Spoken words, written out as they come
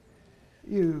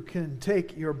You can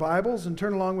take your Bibles and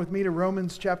turn along with me to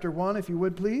Romans chapter 1, if you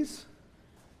would, please.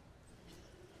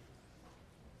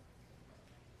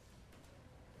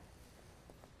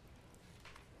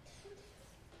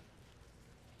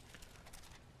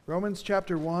 Romans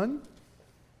chapter 1.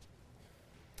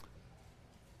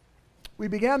 We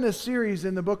began this series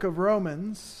in the book of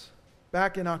Romans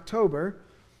back in October.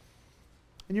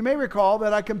 And you may recall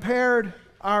that I compared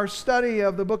our study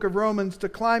of the book of Romans to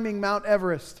climbing Mount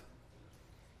Everest.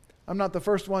 I'm not the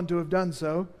first one to have done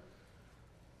so.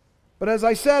 But as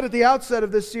I said at the outset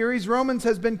of this series, Romans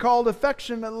has been called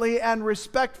affectionately and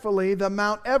respectfully the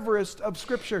Mount Everest of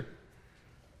Scripture.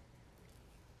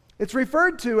 It's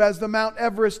referred to as the Mount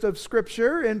Everest of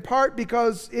Scripture in part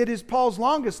because it is Paul's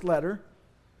longest letter.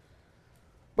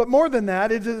 But more than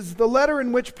that, it is the letter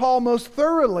in which Paul most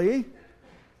thoroughly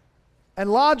and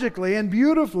logically and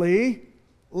beautifully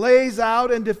lays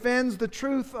out and defends the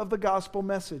truth of the gospel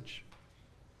message.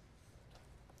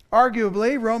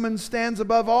 Arguably, Romans stands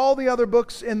above all the other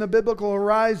books in the biblical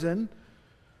horizon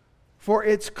for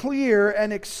its clear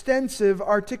and extensive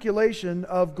articulation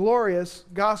of glorious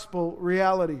gospel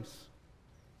realities.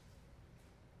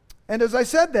 And as I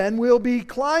said then, we'll be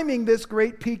climbing this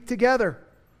great peak together,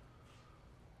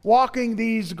 walking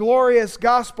these glorious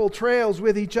gospel trails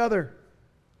with each other.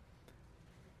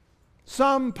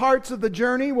 Some parts of the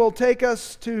journey will take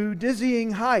us to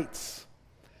dizzying heights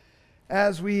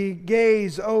as we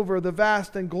gaze over the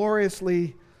vast and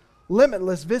gloriously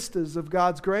limitless vistas of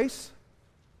God's grace.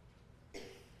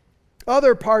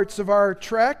 Other parts of our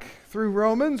trek through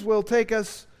Romans will take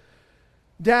us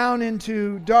down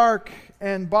into dark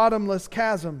and bottomless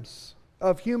chasms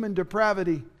of human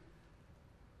depravity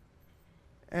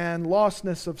and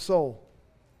lostness of soul.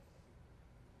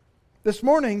 This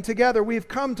morning, together, we've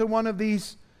come to one of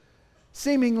these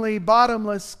seemingly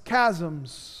bottomless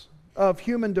chasms of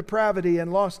human depravity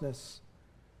and lostness.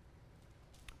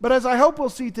 But as I hope we'll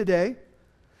see today,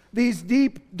 these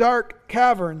deep, dark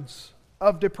caverns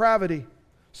of depravity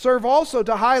serve also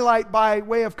to highlight, by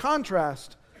way of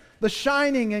contrast, the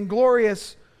shining and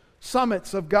glorious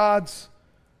summits of God's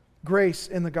grace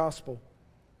in the gospel.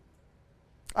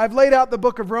 I've laid out the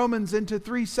book of Romans into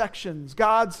three sections: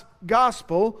 God's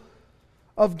gospel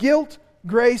of guilt,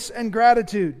 grace, and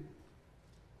gratitude.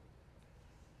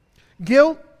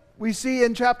 Guilt we see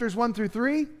in chapters 1 through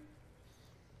 3,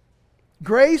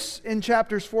 grace in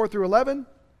chapters 4 through 11,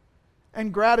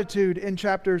 and gratitude in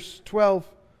chapters 12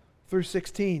 through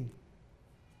 16.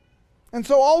 And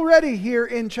so already here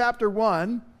in chapter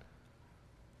 1,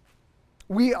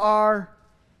 we are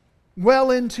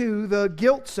well into the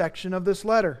guilt section of this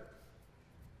letter.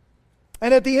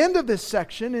 And at the end of this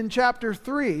section, in chapter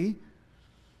 3,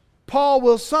 Paul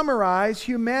will summarize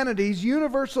humanity's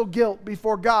universal guilt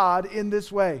before God in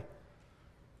this way.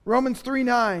 Romans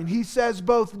 3:9, he says,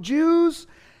 both Jews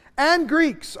and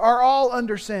Greeks are all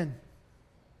under sin.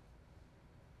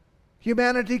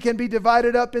 Humanity can be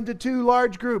divided up into two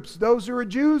large groups, those who are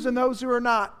Jews and those who are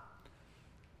not.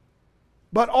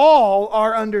 But all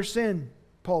are under sin,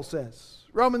 Paul says.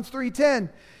 Romans 3:10,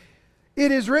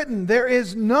 it is written, there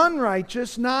is none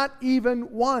righteous, not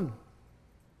even one.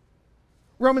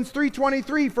 Romans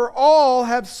 3:23, for all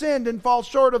have sinned and fall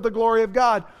short of the glory of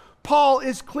God. Paul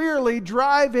is clearly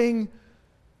driving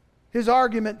his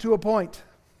argument to a point.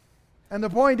 And the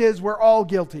point is, we're all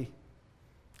guilty.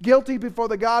 Guilty before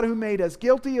the God who made us.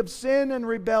 Guilty of sin and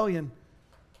rebellion.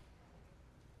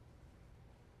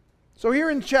 So here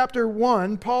in chapter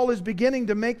 1, Paul is beginning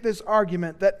to make this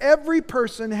argument that every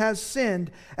person has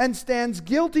sinned and stands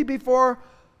guilty before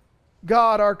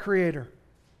God, our Creator.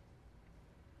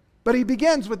 But he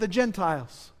begins with the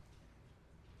Gentiles,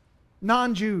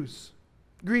 non-Jews,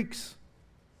 Greeks.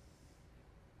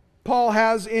 Paul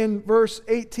has in verse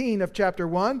 18 of chapter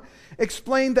 1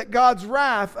 explained that God's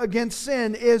wrath against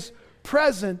sin is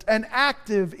present and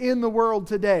active in the world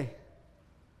today.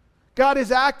 God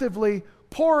is actively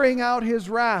pouring out His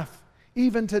wrath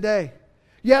even today.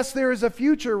 Yes, there is a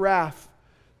future wrath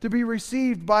to be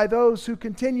received by those who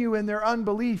continue in their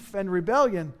unbelief and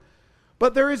rebellion.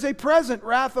 But there is a present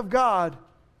wrath of God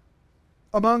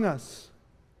among us.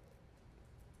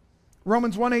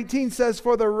 Romans 1:18 says,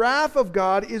 for the wrath of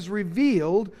God is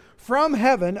revealed from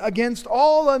heaven against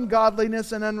all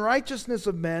ungodliness and unrighteousness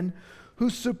of men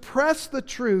who suppress the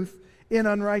truth in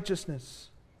unrighteousness.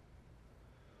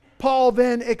 Paul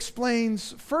then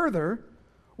explains further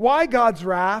why God's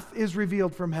wrath is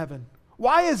revealed from heaven.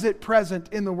 Why is it present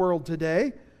in the world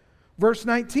today? Verse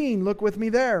 19, look with me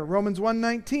there. Romans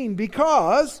 1:19,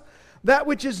 because that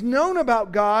which is known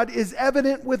about God is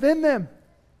evident within them,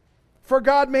 for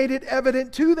God made it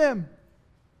evident to them.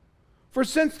 For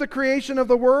since the creation of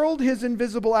the world, His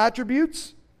invisible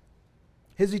attributes,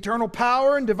 His eternal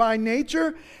power and divine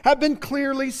nature have been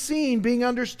clearly seen, being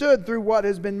understood through what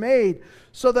has been made,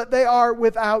 so that they are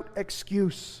without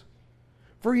excuse.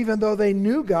 For even though they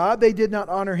knew God, they did not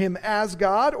honor Him as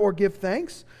God or give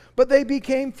thanks, but they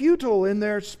became futile in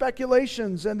their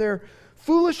speculations, and their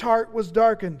foolish heart was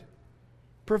darkened.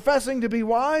 Professing to be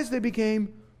wise, they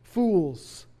became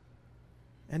fools,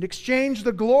 and exchanged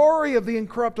the glory of the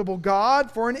incorruptible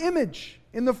God for an image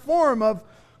in the form of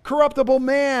corruptible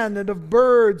man and of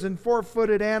birds and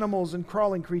four-footed animals and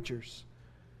crawling creatures.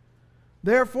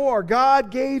 Therefore,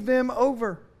 God gave them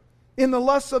over in the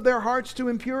lusts of their hearts to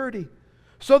impurity,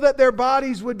 so that their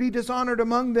bodies would be dishonored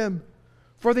among them.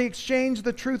 For they exchanged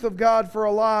the truth of God for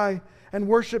a lie, and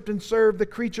worshipped and served the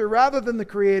creature rather than the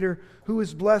Creator, who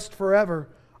is blessed forever.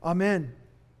 Amen.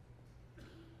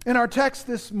 In our text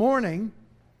this morning,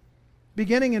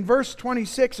 beginning in verse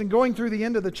 26 and going through the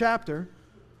end of the chapter,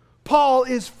 Paul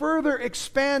is further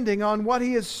expanding on what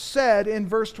he has said in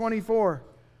verse 24,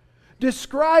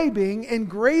 describing in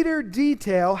greater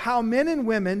detail how men and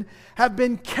women have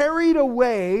been carried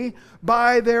away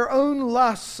by their own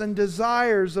lusts and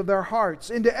desires of their hearts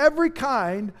into every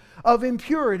kind of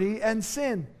impurity and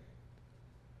sin.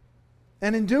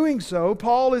 And in doing so,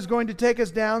 Paul is going to take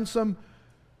us down some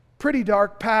pretty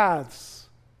dark paths.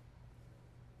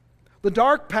 The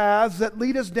dark paths that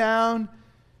lead us down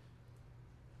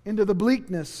into the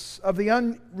bleakness of the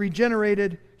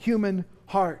unregenerated human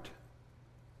heart.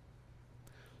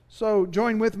 So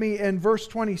join with me in verse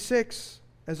 26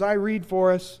 as I read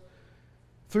for us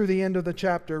through the end of the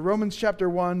chapter. Romans chapter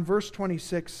 1, verse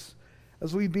 26,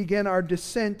 as we begin our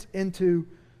descent into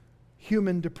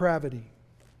human depravity.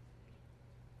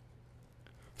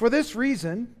 For this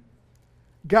reason,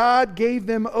 God gave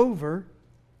them over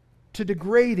to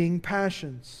degrading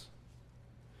passions.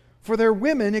 For their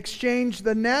women exchanged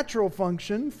the natural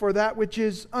function for that which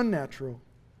is unnatural.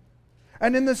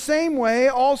 And in the same way,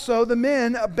 also, the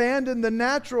men abandoned the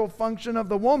natural function of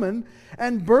the woman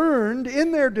and burned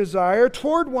in their desire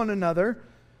toward one another,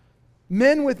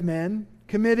 men with men,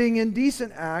 committing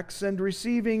indecent acts and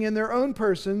receiving in their own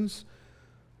persons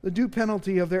the due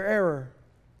penalty of their error.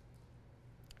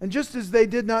 And just as they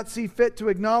did not see fit to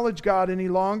acknowledge God any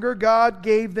longer, God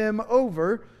gave them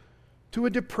over to a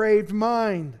depraved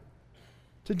mind,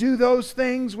 to do those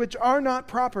things which are not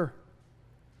proper,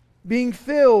 being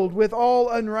filled with all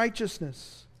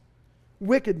unrighteousness,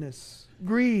 wickedness,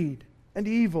 greed, and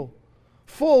evil,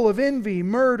 full of envy,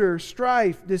 murder,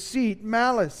 strife, deceit,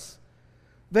 malice.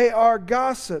 They are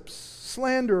gossips,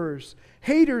 slanderers,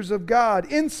 haters of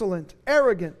God, insolent,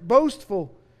 arrogant,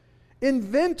 boastful,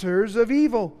 inventors of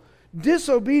evil,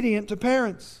 disobedient to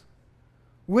parents,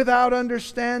 without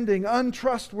understanding,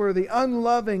 untrustworthy,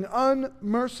 unloving,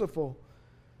 unmerciful.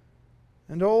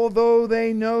 And although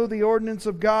they know the ordinance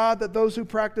of God, that those who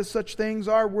practice such things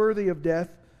are worthy of death,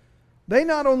 they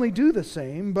not only do the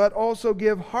same, but also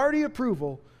give hearty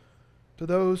approval to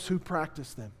those who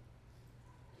practice them.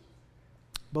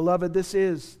 Beloved, this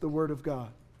is the Word of God.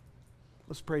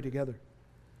 Let's pray together.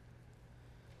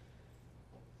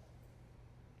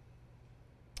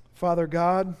 Father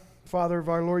God, Father of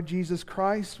our Lord Jesus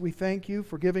Christ, we thank you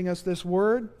for giving us this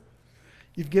Word.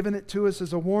 You've given it to us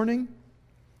as a warning.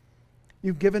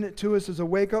 You've given it to us as a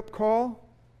wake-up call.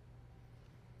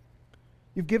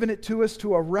 You've given it to us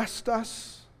to arrest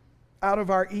us out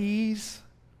of our ease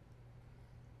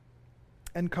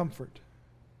and comfort.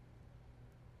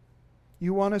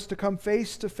 You want us to come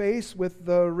face to face with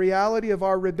the reality of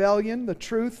our rebellion, the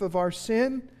truth of our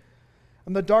sin,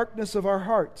 and the darkness of our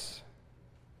hearts.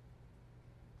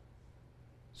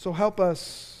 So help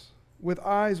us, with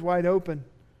eyes wide open,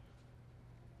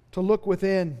 to look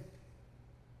within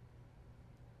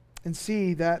and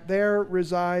see that there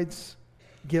resides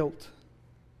guilt.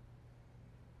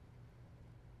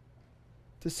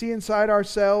 To see inside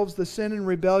ourselves the sin and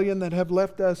rebellion that have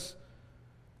left us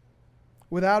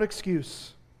without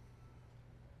excuse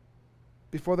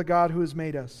before the God who has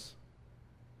made us.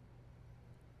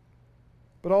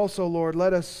 But also, Lord,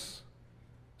 let us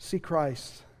see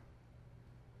Christ,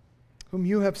 whom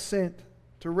you have sent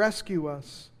to rescue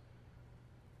us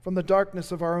from the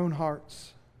darkness of our own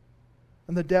hearts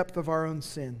and the depth of our own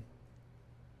sin.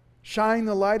 Shine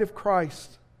the light of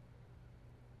Christ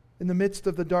in the midst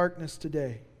of the darkness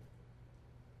today.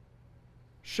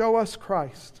 Show us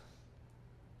Christ,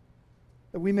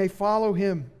 that we may follow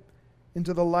Him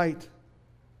into the light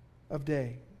of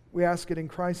day. We ask it in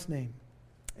Christ's name.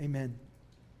 Amen.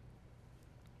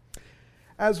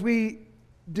 As we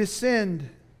descend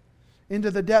into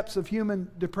the depths of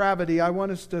human depravity, I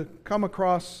want us to come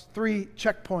across 3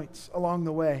 checkpoints along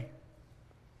the way.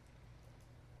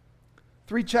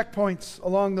 3 checkpoints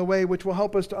along the way which will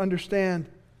help us to understand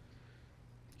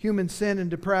human sin and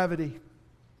depravity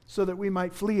so that we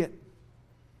might flee it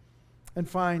and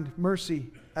find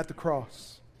mercy at the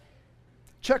cross.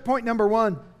 Checkpoint number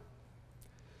 1.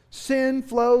 Sin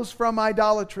flows from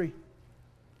idolatry,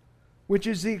 which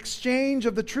is the exchange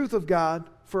of the truth of God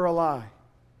for a lie.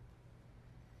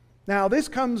 Now, this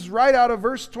comes right out of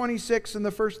verse 26 in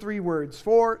the first 3 words,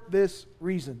 for this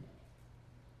reason.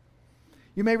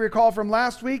 You may recall from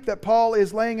last week that Paul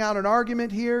is laying out an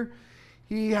argument here.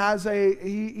 He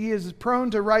is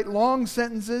prone to write long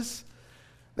sentences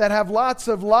that have lots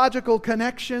of logical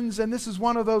connections, and this is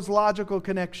one of those logical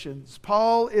connections.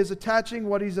 Paul is attaching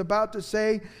what he's about to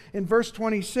say in verse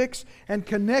 26 and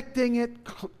connecting it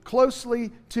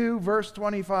closely to verse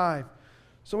 25.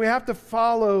 So we have to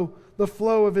follow the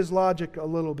flow of his logic a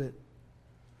little bit.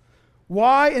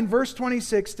 Why, in verse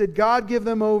 26, did God give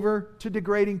them over to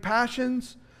degrading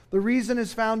passions? The reason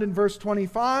is found in verse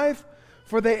 25.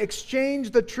 For they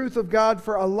exchanged the truth of God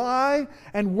for a lie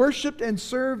and worshipped and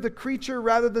served the creature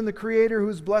rather than the Creator who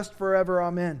is blessed forever.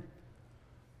 Amen.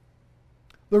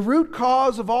 The root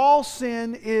cause of all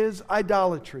sin is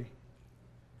idolatry.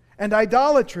 And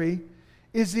idolatry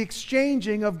is the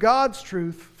exchanging of God's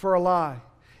truth for a lie.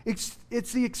 It's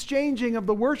the exchanging of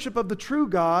the worship of the true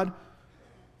God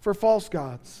for false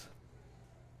gods.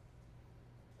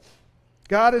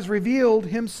 God has revealed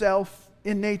Himself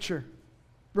in nature.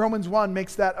 Romans 1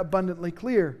 makes that abundantly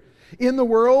clear. In the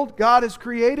world God has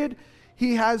created,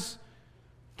 He has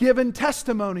given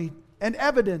testimony and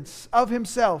evidence of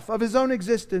Himself, of His own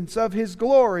existence, of His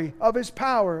glory, of His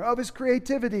power, of His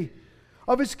creativity,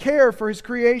 of His care for His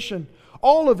creation.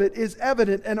 All of it is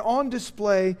evident and on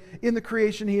display in the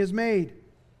creation He has made.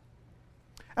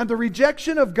 And the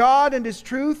rejection of God and His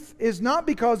truth is not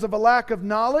because of a lack of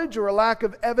knowledge or a lack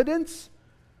of evidence.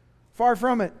 Far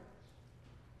from it.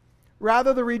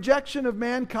 Rather, the rejection of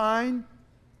mankind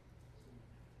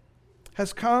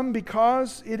has come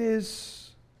because it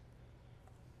is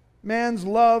man's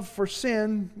love for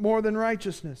sin more than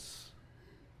righteousness.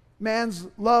 Man's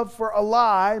love for a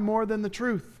lie more than the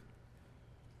truth.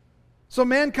 So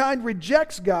mankind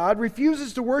rejects God,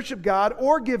 refuses to worship God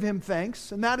or give Him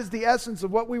thanks, and that is the essence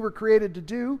of what we were created to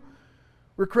do.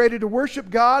 We're created to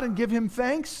worship God and give Him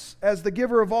thanks as the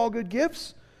giver of all good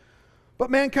gifts. But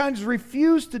mankind has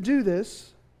refused to do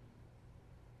this.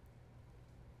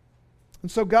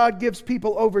 And so God gives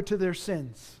people over to their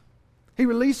sins. He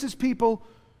releases people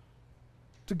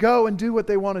to go and do what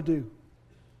they want to do.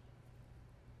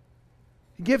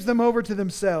 He gives them over to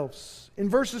themselves. In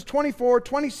verses 24,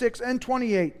 26, and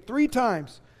 28, 3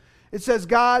 times, it says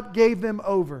God gave them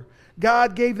over.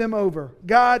 God gave them over.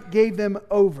 God gave them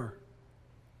over.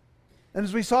 And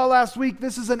as we saw last week,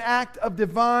 this is an act of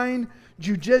divine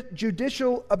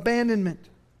judicial abandonment.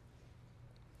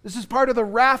 This is part of the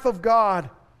wrath of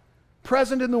God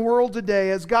present in the world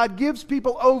today as God gives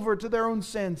people over to their own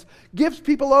sins, gives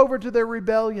people over to their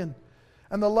rebellion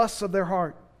and the lusts of their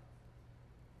heart.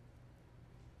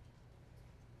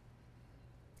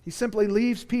 He simply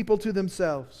leaves people to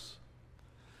themselves.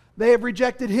 They have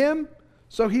rejected Him,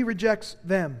 so He rejects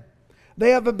them.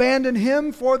 They have abandoned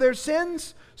Him for their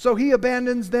sins, so He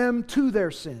abandons them to their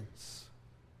sins,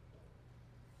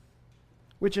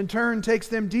 which in turn takes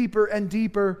them deeper and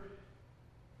deeper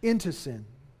into sin.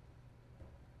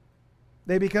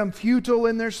 They become futile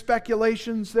in their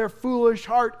speculations. Their foolish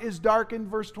heart is darkened,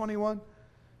 verse 21.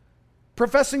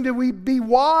 Professing to be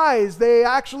wise, they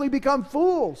actually become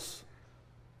fools.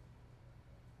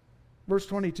 Verse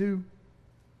 22.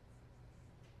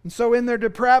 And so in their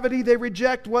depravity, they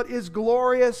reject what is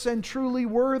glorious and truly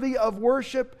worthy of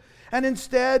worship, and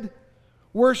instead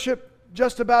worship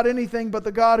just about anything but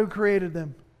the God who created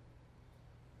them.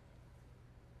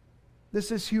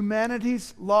 This is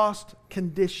humanity's lost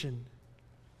condition.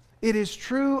 It is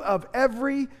true of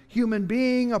every human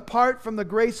being apart from the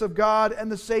grace of God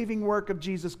and the saving work of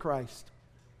Jesus Christ.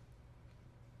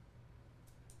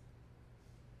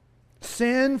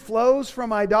 Sin flows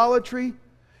from idolatry,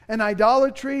 and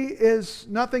idolatry is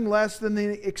nothing less than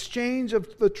the exchange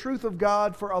of the truth of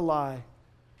God for a lie.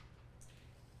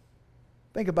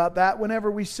 Think about that. Whenever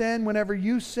we sin, whenever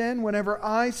you sin, whenever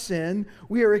I sin,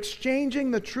 we are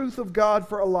exchanging the truth of God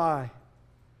for a lie.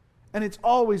 And it's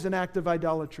always an act of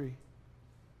idolatry.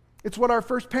 It's what our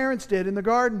first parents did in the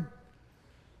garden.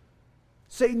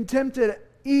 Satan tempted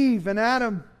Eve and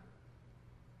Adam.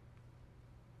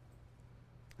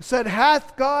 Said,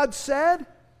 "Hath God said?"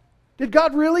 Did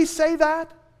God really say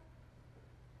that?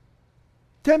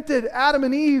 Tempted Adam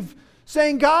and Eve,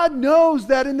 saying, God knows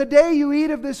that in the day you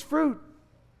eat of this fruit,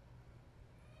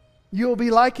 you'll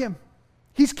be like Him.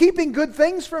 He's keeping good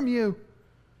things from you,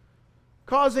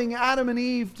 causing Adam and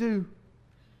Eve to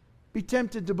be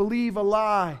tempted to believe a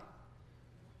lie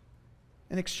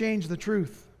and exchange the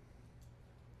truth.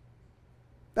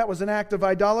 That was an act of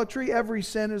idolatry. Every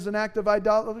sin is an act of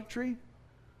idolatry.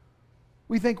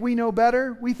 We think we know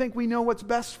better. We think we know what's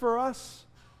best for us.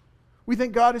 We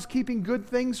think God is keeping good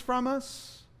things from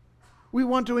us. We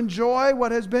want to enjoy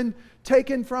what has been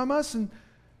taken from us, and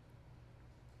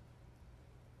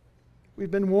we've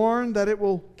been warned that it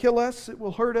will kill us, it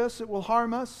will hurt us, it will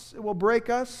harm us, it will break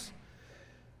us,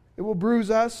 it will bruise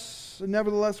us, and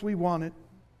nevertheless we want it,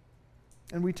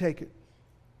 and we take it.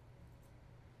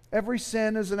 Every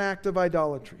sin is an act of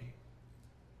idolatry.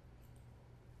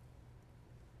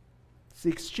 It's the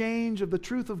exchange of the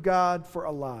truth of God for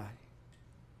a lie.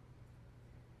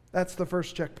 That's the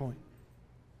first checkpoint.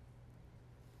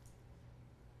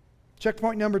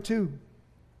 Checkpoint number 2,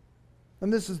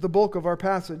 and this is the bulk of our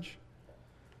passage.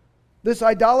 This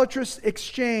idolatrous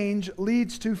exchange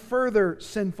leads to further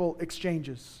sinful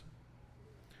exchanges.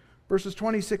 Verses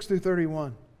 26 through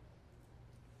 31.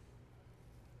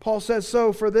 Paul says,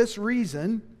 so for this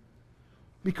reason,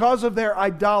 because of their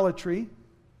idolatry,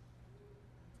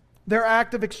 their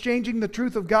act of exchanging the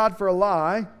truth of God for a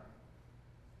lie,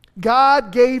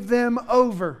 God gave them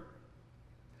over.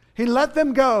 He let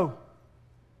them go.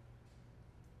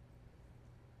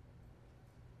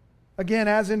 Again,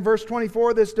 as in verse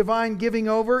 24, this divine giving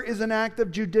over is an act of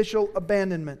judicial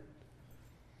abandonment.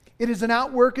 It is an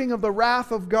outworking of the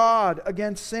wrath of God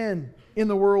against sin in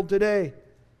the world today.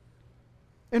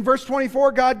 In verse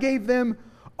 24, God gave them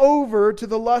over to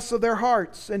the lusts of their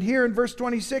hearts. And here in verse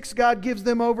 26, God gives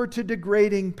them over to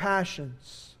degrading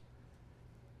passions.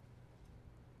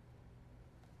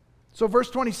 So verse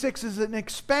 26 is an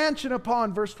expansion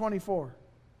upon verse 24.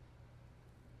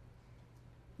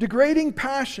 Degrading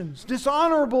passions,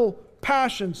 dishonorable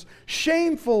passions,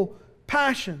 shameful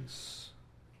passions.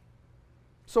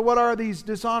 So what are these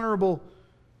dishonorable,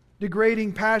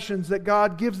 degrading passions that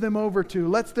God gives them over to,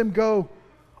 lets them go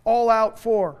all out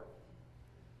for?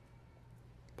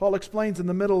 Paul explains in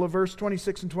the middle of verse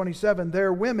 26 and 27,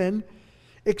 their women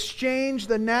exchange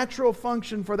the natural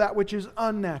function for that which is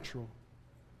unnatural.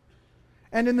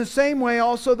 And in the same way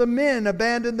also the men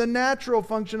abandoned the natural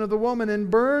function of the woman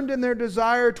and burned in their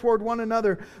desire toward one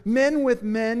another, men with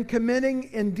men committing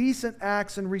indecent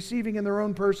acts and receiving in their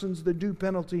own persons the due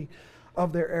penalty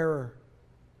of their error.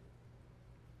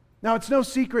 Now it's no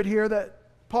secret here that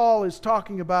Paul is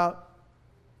talking about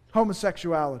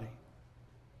homosexuality,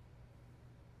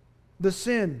 the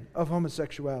sin of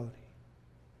homosexuality.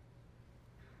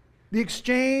 The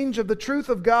exchange of the truth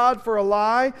of God for a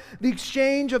lie, the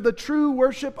exchange of the true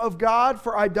worship of God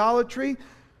for idolatry,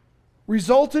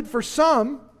 resulted for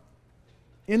some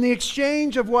in the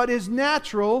exchange of what is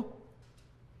natural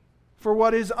for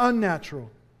what is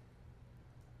unnatural.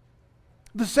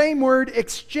 The same word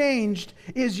exchanged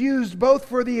is used both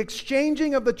for the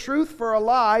exchanging of the truth for a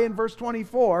lie in verse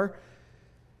 24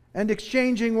 and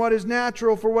exchanging what is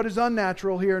natural for what is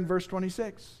unnatural here in verse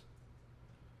 26.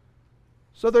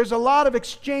 So there's a lot of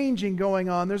exchanging going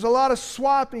on. There's a lot of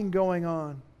swapping going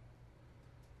on.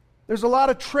 There's a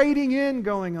lot of trading in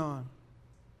going on.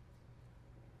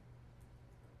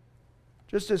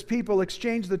 Just as people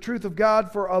exchange the truth of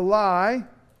God for a lie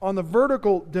on the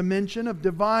vertical dimension of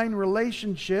divine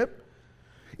relationship,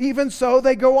 even so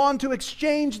they go on to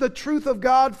exchange the truth of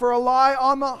God for a lie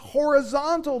on the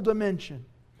horizontal dimension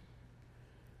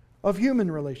of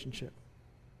human relationship.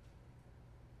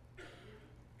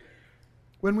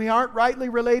 When we aren't rightly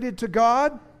related to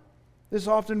God, this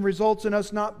often results in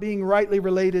us not being rightly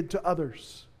related to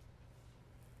others.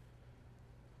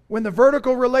 When the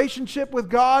vertical relationship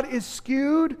with God is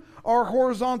skewed, our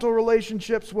horizontal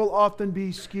relationships will often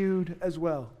be skewed as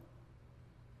well.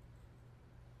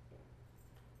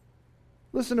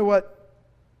 Listen to what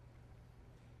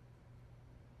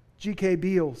G.K.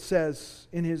 Beale says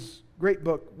in his great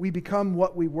book, We Become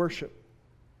What We Worship.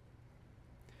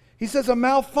 He says, a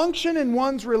malfunction in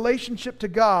one's relationship to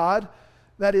God,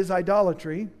 that is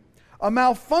idolatry, a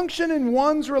malfunction in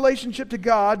one's relationship to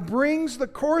God brings the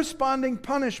corresponding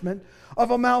punishment of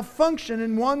a malfunction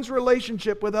in one's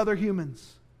relationship with other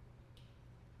humans.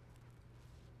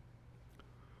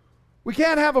 We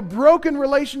can't have a broken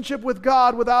relationship with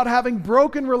God without having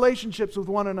broken relationships with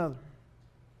one another.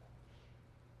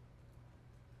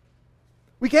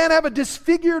 We can't have a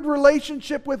disfigured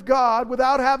relationship with God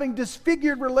without having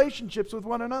disfigured relationships with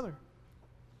one another.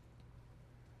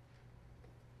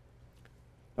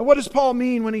 And what does Paul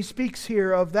mean when he speaks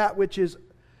here of that which is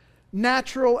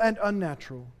natural and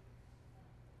unnatural?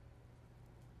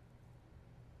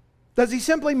 Does he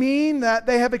simply mean that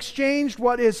they have exchanged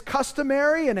what is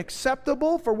customary and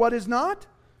acceptable for what is not?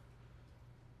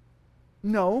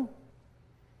 No.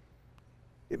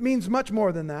 It means much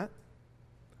more than that.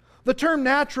 The term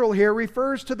natural here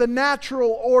refers to the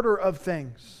natural order of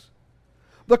things,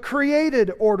 the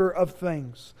created order of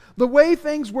things, the way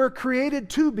things were created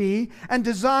to be and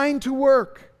designed to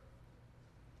work.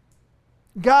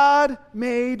 God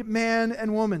made man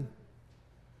and woman,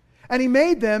 and He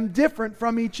made them different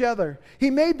from each other. He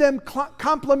made them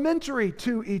complementary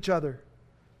to each other.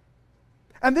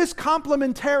 And this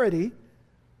complementarity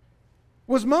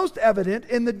was most evident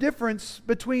in the difference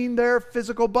between their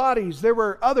physical bodies. There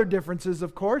were other differences,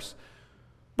 of course,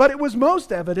 but it was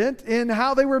most evident in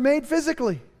how they were made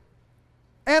physically,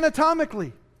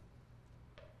 anatomically.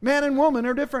 Man and woman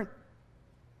are different.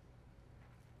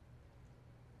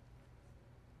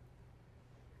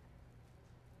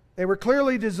 They were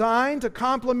clearly designed to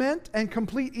complement and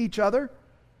complete each other,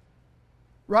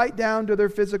 right down to their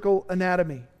physical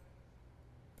anatomy.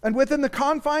 And within the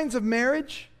confines of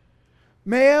marriage,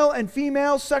 male and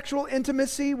female sexual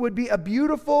intimacy would be a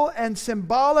beautiful and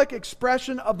symbolic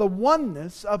expression of the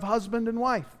oneness of husband and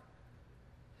wife.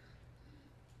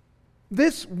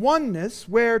 This oneness,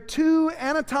 where two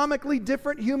anatomically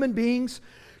different human beings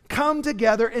come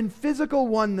together in physical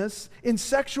oneness, in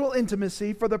sexual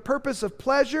intimacy for the purpose of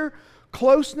pleasure,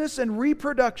 closeness, and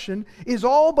reproduction, is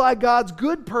all by God's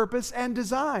good purpose and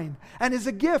design, and is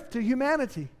a gift to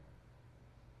humanity.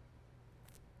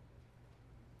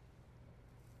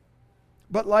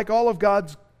 But like all of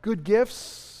God's good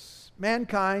gifts,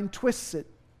 mankind twists it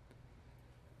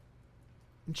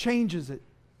and changes it.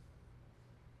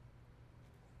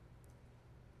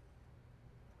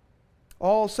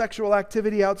 All sexual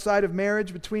activity outside of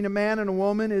marriage between a man and a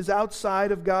woman is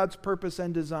outside of God's purpose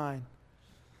and design.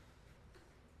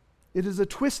 It is a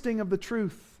twisting of the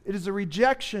truth. It is a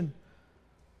rejection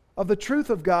of the truth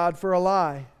of God for a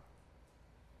lie.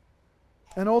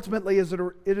 And ultimately,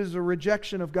 it is a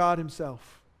rejection of God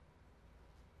Himself.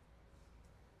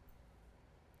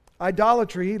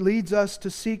 Idolatry leads us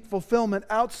to seek fulfillment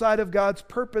outside of God's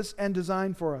purpose and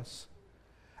design for us.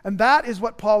 And that is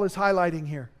what Paul is highlighting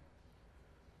here.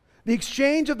 The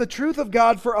exchange of the truth of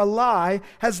God for a lie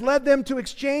has led them to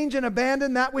exchange and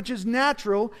abandon that which is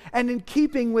natural and in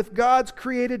keeping with God's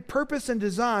created purpose and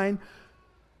design,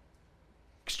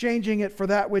 exchanging it for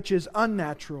that which is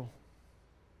unnatural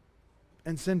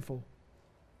and sinful.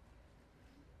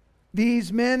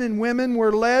 These men and women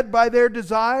were led by their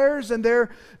desires, and their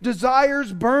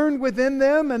desires burned within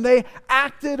them, and they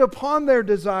acted upon their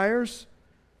desires.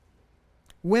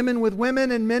 Women with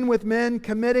women and men with men,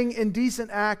 committing indecent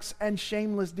acts and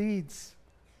shameless deeds.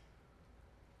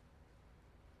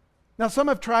 Now, some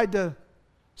have tried to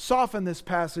soften this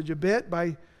passage a bit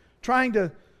by trying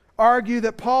to argue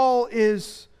that Paul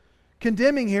is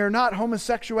condemning here not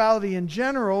homosexuality in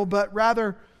general, but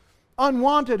rather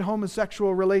unwanted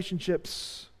homosexual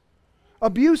relationships,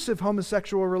 abusive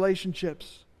homosexual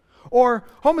relationships, or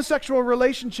homosexual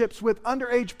relationships with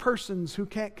underage persons who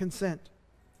can't consent.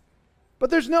 But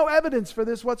there's no evidence for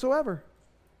this whatsoever.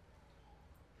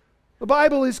 The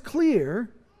Bible is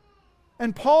clear,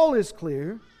 and Paul is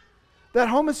clear, that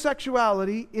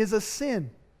homosexuality is a sin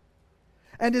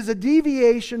and is a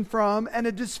deviation from and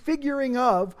a disfiguring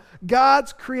of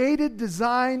God's created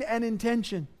design and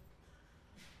intention.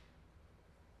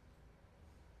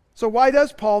 So why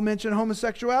does Paul mention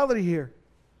homosexuality here?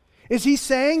 Is he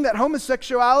saying that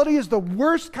homosexuality is the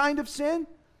worst kind of sin?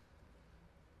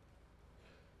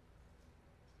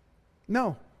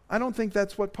 No, I don't think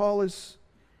that's what Paul is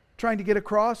trying to get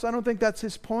across. I don't think that's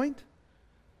his point.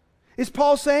 Is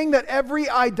Paul saying that every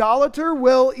idolater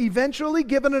will eventually,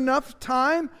 given enough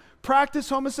time, practice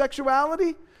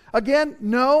homosexuality? Again,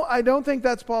 no, I don't think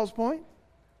that's Paul's point.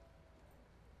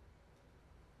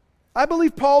 I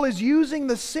believe Paul is using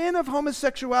the sin of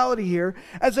homosexuality here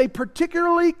as a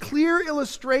particularly clear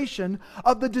illustration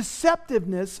of the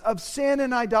deceptiveness of sin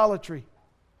and idolatry.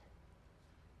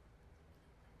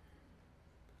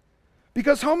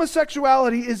 Because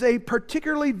homosexuality is a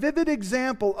particularly vivid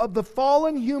example of the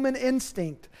fallen human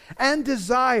instinct and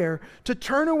desire to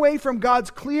turn away from God's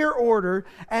clear order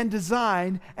and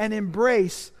design and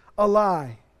embrace a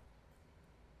lie.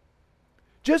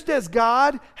 Just as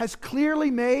God has clearly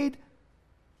made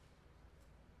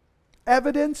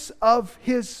evidence of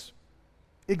His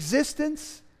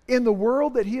existence in the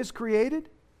world that He has created,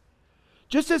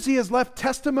 just as He has left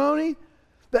testimony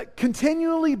that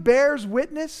continually bears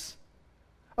witness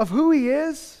of who He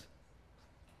is,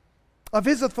 of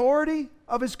His authority,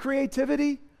 of His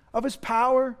creativity, of His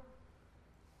power.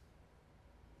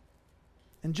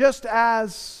 And just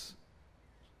as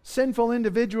sinful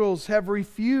individuals have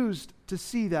refused to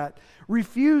see that,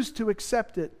 refused to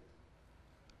accept it,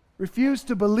 refused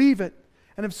to believe it,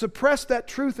 and have suppressed that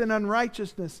truth in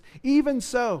unrighteousness, even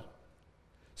so,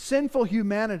 sinful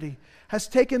humanity has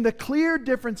taken the clear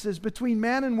differences between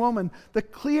man and woman, the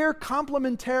clear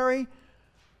complementary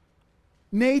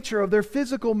nature of their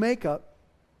physical makeup,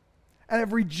 and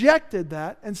have rejected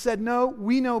that and said, no,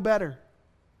 we know better.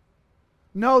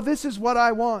 No, this is what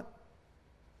I want.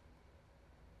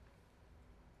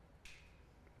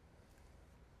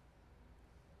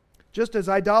 Just as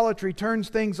idolatry turns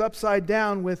things upside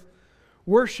down with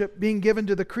worship being given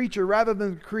to the creature rather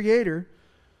than the Creator,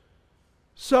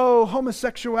 so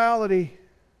homosexuality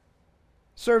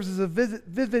serves as a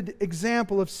vivid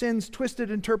example of sin's twisted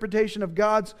interpretation of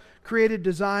God's created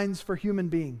designs for human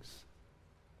beings.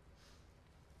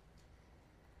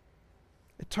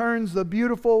 It turns the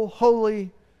beautiful,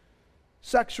 holy,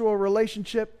 sexual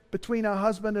relationship between a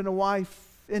husband and a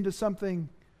wife into something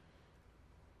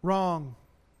wrong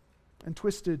and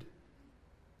twisted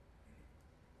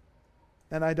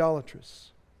and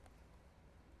idolatrous.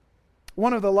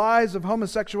 One of the lies of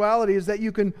homosexuality is that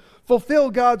you can fulfill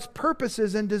God's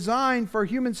purposes and design for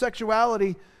human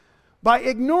sexuality by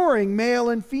ignoring male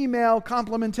and female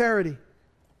complementarity.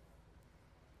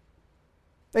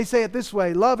 They say it this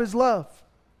way: love is love.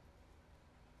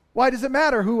 Why does it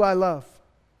matter who I love?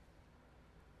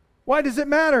 Why does it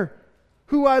matter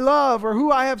who I love or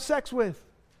who I have sex with?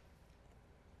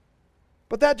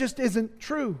 But that just isn't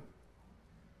true.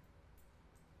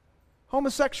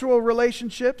 Homosexual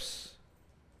relationships,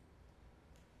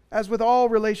 as with all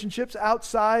relationships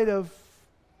outside of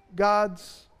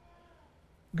God's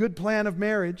good plan of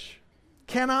marriage,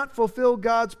 cannot fulfill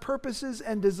God's purposes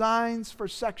and designs for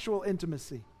sexual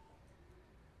intimacy.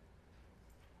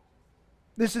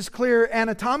 This is clear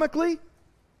anatomically.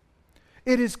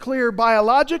 It is clear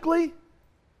biologically.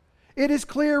 It is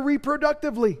clear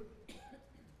reproductively.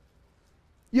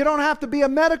 You don't have to be a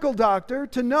medical doctor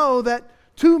to know that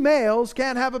two males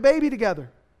can't have a baby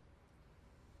together.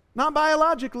 Not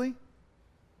biologically.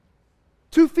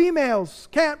 Two females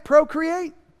can't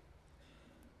procreate.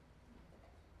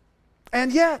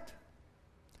 And yet,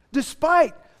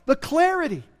 despite the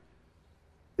clarity,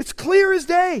 it's clear as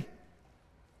day,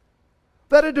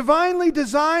 that a divinely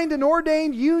designed and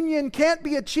ordained union can't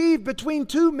be achieved between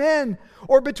two men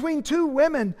or between two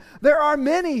women, there are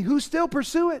many who still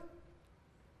pursue it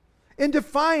in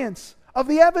defiance of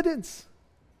the evidence,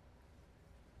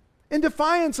 in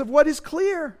defiance of what is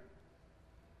clear.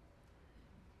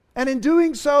 And in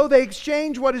doing so, they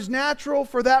exchange what is natural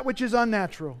for that which is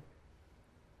unnatural.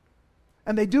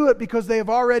 And they do it because they have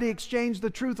already exchanged the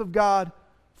truth of God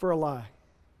for a lie.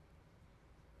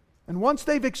 And once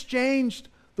they've exchanged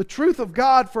the truth of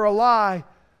God for a lie,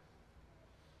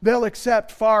 they'll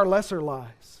accept far lesser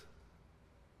lies,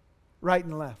 right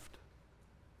and left.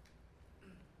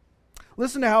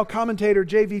 Listen to how commentator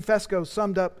J.V. Fesco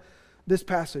summed up this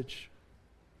passage.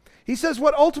 He says,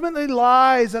 what ultimately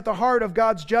lies at the heart of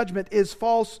God's judgment is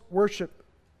false worship.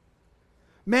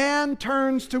 Man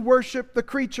turns to worship the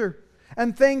creature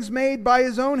and things made by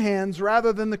his own hands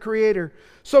rather than the Creator.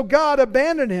 So God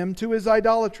abandoned him to his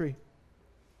idolatry.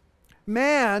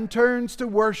 Man turns to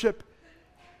worship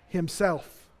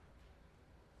himself.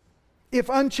 If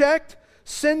unchecked,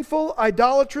 sinful,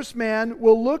 idolatrous man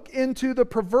will look into the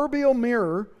proverbial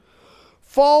mirror,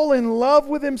 fall in love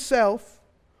with himself,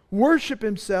 worship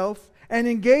himself, and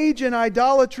engage in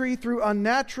idolatry through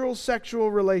unnatural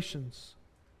sexual relations.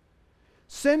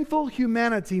 Sinful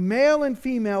humanity, male and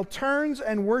female, turns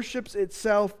and worships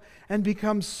itself and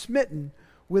becomes smitten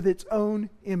with its own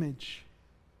image.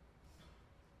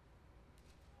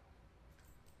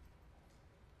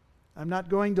 I'm not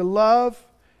going to love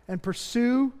and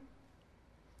pursue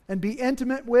and be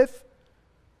intimate with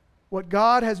what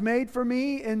God has made for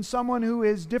me in someone who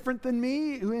is different than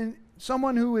me, in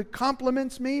someone who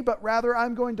complements me, but rather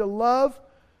I'm going to love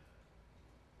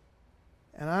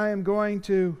and I am going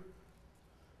to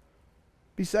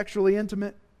be sexually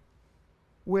intimate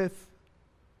with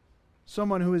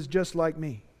someone who is just like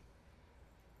me.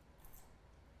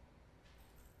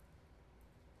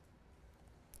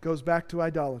 Goes back to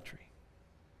idolatry.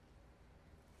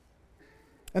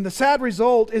 And the sad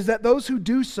result is that those who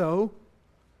do so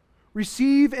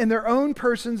receive in their own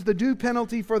persons the due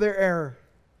penalty for their error.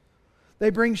 They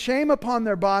bring shame upon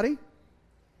their body,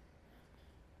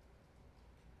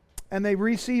 and they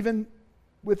receive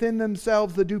within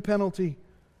themselves the due penalty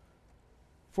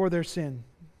for their sin.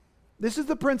 This is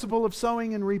the principle of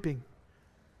sowing and reaping.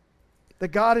 that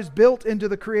God has built into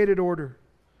the created order.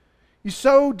 You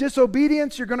sow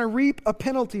disobedience, you're going to reap a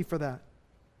penalty for that.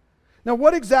 Now,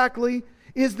 what exactly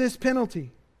is this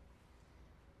penalty?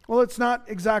 Well, it's not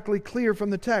exactly clear from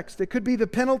the text. It could be the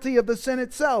penalty of the sin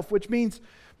itself, which means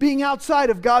being outside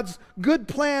of God's good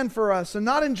plan for us and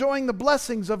not enjoying the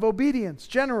blessings of obedience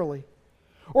generally.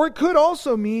 Or it could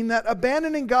also mean that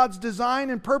abandoning God's design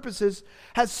and purposes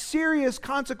has serious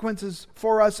consequences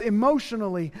for us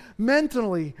emotionally,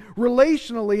 mentally,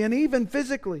 relationally, and even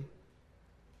physically.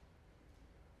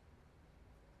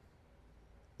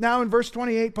 Now in verse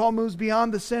 28, Paul moves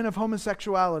beyond the sin of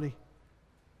homosexuality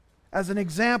as an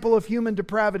example of human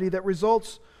depravity that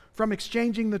results from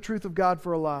exchanging the truth of God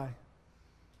for a lie.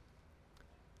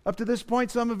 Up to this point,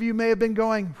 some of you may have been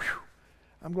going,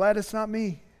 I'm glad it's not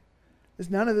me.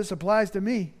 None of this applies to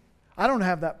me. I don't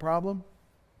have that problem.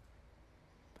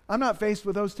 I'm not faced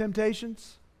with those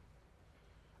temptations.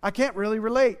 I can't really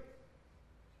relate.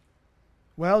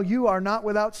 Well, you are not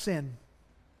without sin.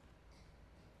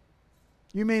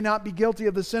 You may not be guilty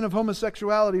of the sin of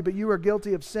homosexuality, but you are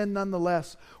guilty of sin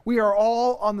nonetheless. We are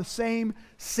all on the same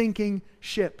sinking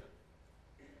ship.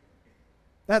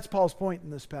 That's Paul's point in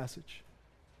this passage.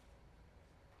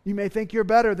 You may think you're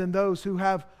better than those who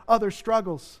have other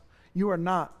struggles. You are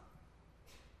not.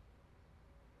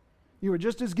 You are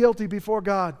just as guilty before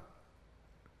God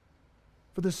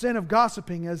for the sin of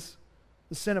gossiping as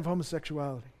the sin of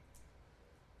homosexuality.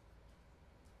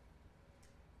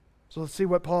 So let's see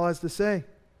what Paul has to say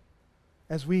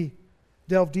as we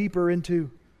delve deeper into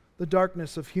the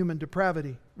darkness of human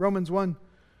depravity. Romans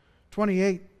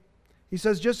 1:28. He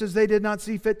says, just as they did not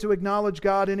see fit to acknowledge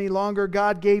God any longer,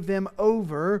 God gave them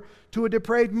over to a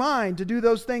depraved mind to do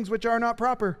those things which are not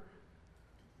proper.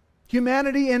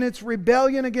 Humanity in its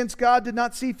rebellion against God did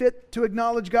not see fit to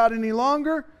acknowledge God any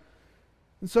longer.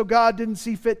 And so God didn't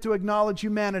see fit to acknowledge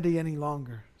humanity any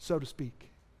longer, so to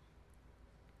speak.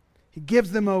 He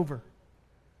gives them over.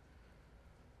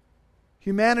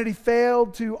 Humanity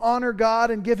failed to honor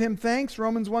God and give Him thanks,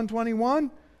 Romans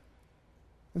 1:21.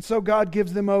 And so God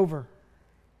gives them over.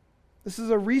 This is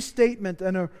a restatement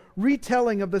and a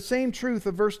retelling of the same truth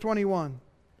of verse 21.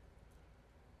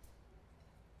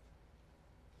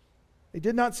 They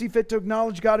did not see fit to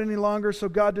acknowledge God any longer, so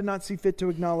God did not see fit to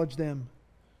acknowledge them.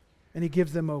 And He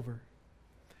gives them over.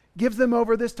 Gives them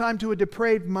over this time to a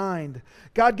depraved mind.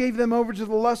 God gave them over to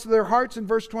the lust of their hearts in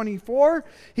verse 24.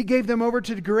 He gave them over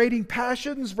to degrading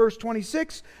passions, verse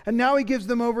 26. And now He gives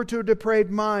them over to a depraved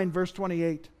mind, verse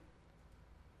 28.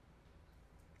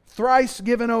 Thrice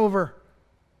given over.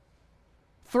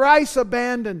 Thrice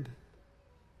abandoned.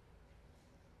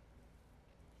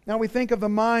 Now we think of the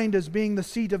mind as being the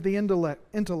seat of the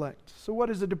intellect. So what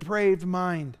is a depraved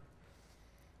mind?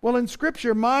 Well, in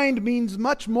Scripture, mind means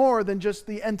much more than just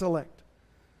the intellect.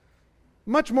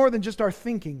 Much more than just our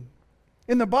thinking.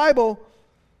 In the Bible,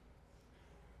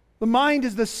 the mind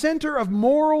is the center of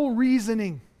moral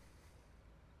reasoning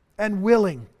and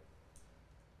willing.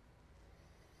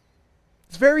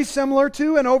 It's very similar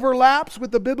to and overlaps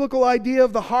with the biblical idea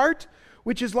of the heart,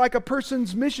 which is like a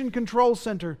person's mission control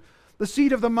center, the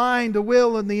seat of the mind, the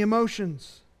will, and the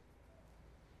emotions.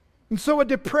 And so a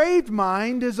depraved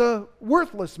mind is a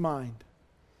worthless mind.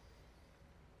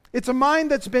 It's a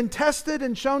mind that's been tested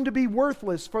and shown to be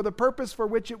worthless for the purpose for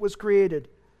which it was created.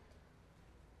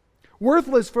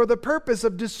 Worthless for the purpose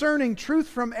of discerning truth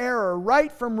from error,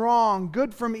 right from wrong,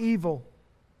 good from evil.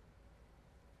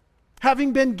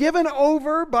 Having been given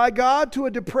over by God to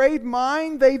a depraved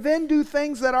mind, they then do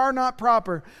things that are not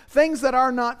proper, things that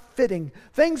are not fitting,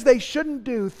 things they shouldn't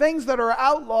do, things that are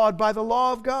outlawed by the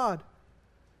law of God.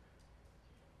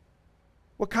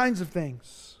 What kinds of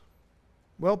things?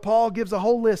 Well, Paul gives a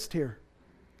whole list here.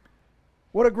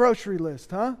 What a grocery list,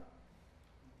 huh?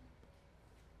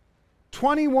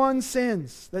 21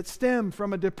 sins that stem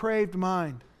from a depraved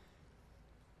mind.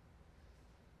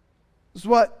 This is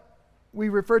what we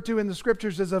refer to in the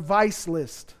Scriptures as a vice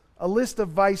list, a list of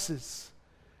vices.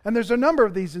 And there's a number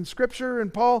of these in Scripture,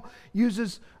 and Paul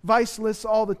uses vice lists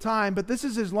all the time, but this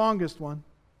is his longest one.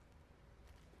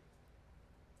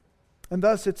 And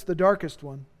thus it's the darkest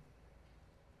one.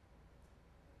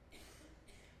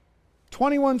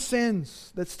 21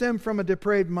 sins that stem from a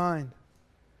depraved mind.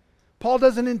 Paul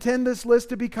doesn't intend this list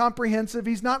to be comprehensive.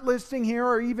 He's not listing here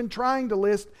or even trying to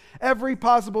list every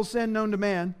possible sin known to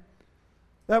man.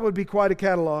 That would be quite a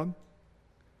catalog.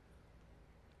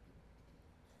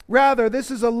 Rather,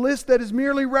 this is a list that is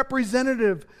merely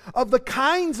representative of the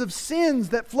kinds of sins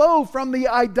that flow from the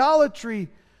idolatry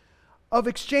of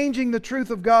exchanging the truth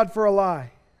of God for a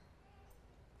lie.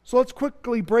 So let's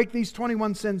quickly break these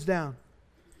 21 sins down.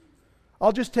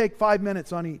 I'll just take 5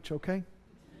 minutes on each, okay?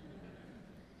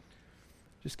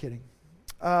 Just kidding.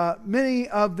 Many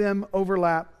of them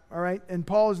overlap, all right? And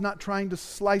Paul is not trying to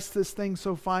slice this thing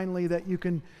so finely that you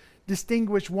can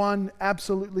distinguish one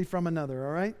absolutely from another,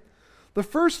 all right? The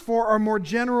first four are more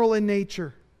general in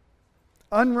nature: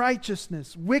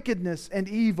 unrighteousness, wickedness, and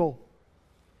evil.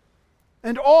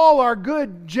 And all are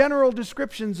good general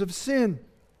descriptions of sin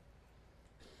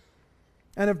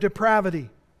and of depravity.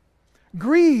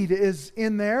 Greed is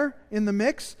in there, in the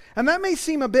mix, and that may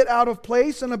seem a bit out of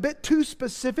place and a bit too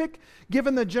specific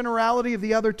given the generality of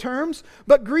the other terms,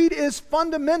 but greed is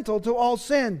fundamental to all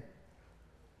sin.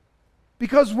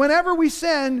 Because whenever we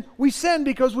sin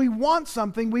because we want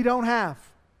something we don't have.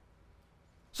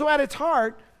 So at its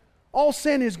heart, all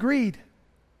sin is greed.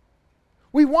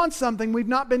 We want something we've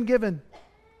not been given.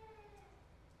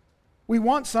 We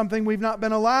want something we've not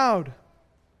been allowed.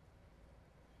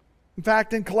 In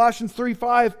fact, in Colossians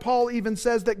 3:5, Paul even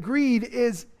says that greed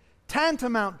is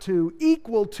tantamount to,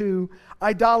 equal to,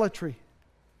 idolatry.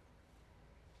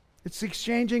 It's the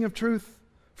exchanging of truth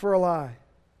for a lie.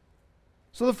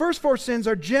 So the first four sins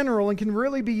are general and can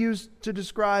really be used to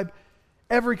describe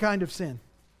every kind of sin.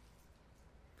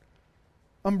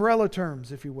 Umbrella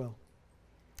terms, if you will.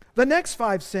 The next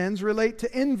five sins relate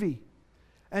to envy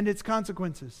and its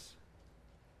consequences.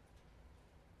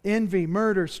 Envy,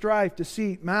 murder, strife,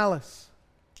 deceit, malice.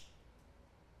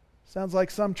 Sounds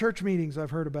like some church meetings I've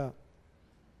heard about.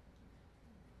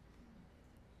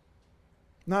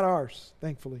 Not ours,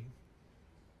 thankfully.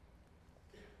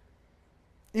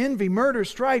 Envy, murder,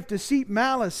 strife, deceit,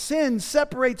 malice. Sin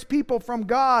separates people from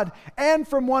God and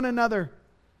from one another.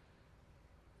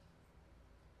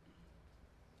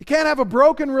 You can't have a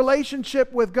broken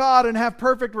relationship with God and have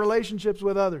perfect relationships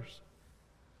with others.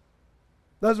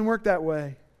 Doesn't work that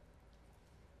way.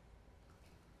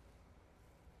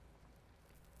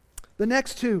 The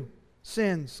next two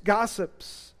sins,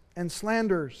 gossips and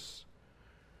slanders.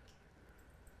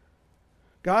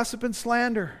 Gossip and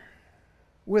slander.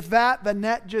 With that, the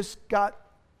net just got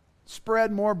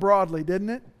spread more broadly,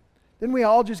 didn't it? Didn't we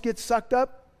all just get sucked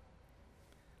up?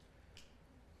 You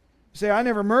say, I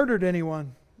never murdered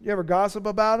anyone. You ever gossip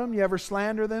about them? You ever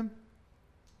slander them?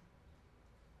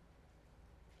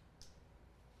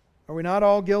 Are we not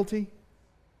all guilty?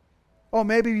 Oh,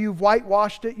 maybe you've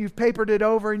whitewashed it, you've papered it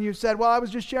over, and you've said, well, I was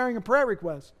just sharing a prayer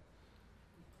request.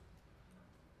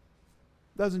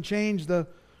 Doesn't change the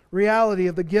reality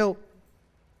of the guilt,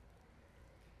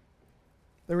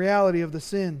 the reality of the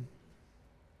sin.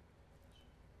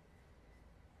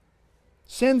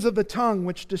 Sins of the tongue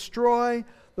which destroy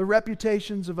the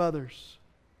reputations of others.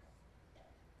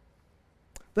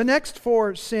 The next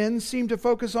four sins seem to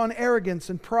focus on arrogance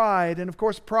and pride, and of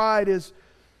course pride is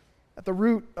at the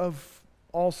root of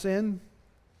all sin,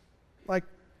 like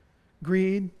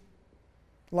greed,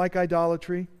 like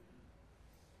idolatry.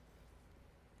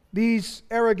 These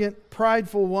arrogant,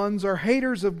 prideful ones are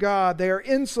haters of God. They are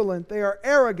insolent. They are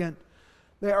arrogant.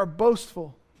 They are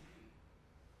boastful.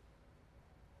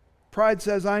 Pride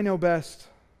says, I know best.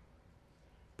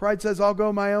 Pride says, I'll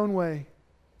go my own way.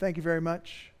 Thank you very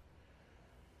much.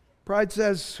 Pride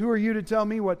says, who are you to tell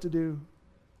me what to do?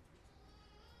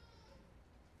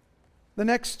 The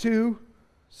next two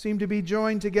seem to be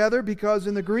joined together because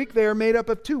in the Greek they are made up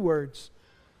of two words: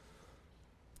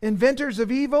 inventors of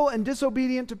evil and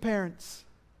disobedient to parents.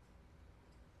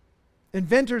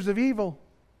 Inventors of evil.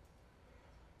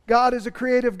 God is a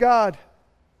creative God.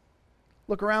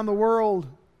 Look around the world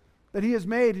that He has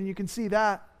made and you can see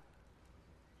that.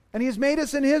 And He has made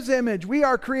us in His image. We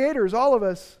are creators, all of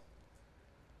us.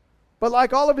 But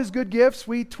like all of His good gifts,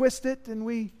 we twist it and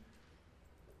we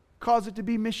cause it to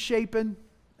be misshapen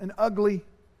and ugly.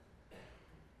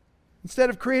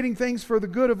 Instead of creating things for the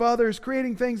good of others,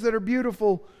 creating things that are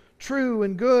beautiful, true,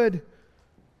 and good,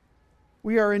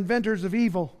 we are inventors of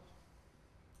evil.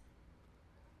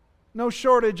 No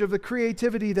shortage of the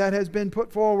creativity that has been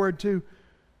put forward to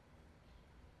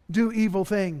do evil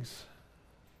things,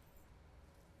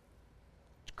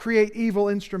 to create evil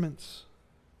instruments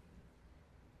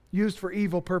used for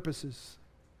evil purposes.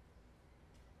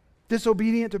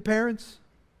 Disobedient to parents?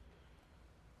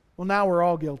 Well, now we're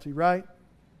all guilty, right?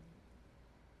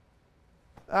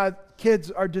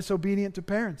 Kids are disobedient to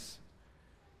parents.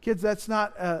 Kids, that's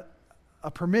not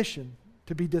a permission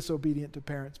to be disobedient to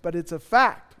parents, but it's a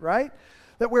fact, right?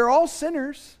 That we're all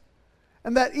sinners,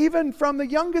 and that even from the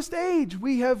youngest age,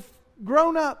 we have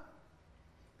grown up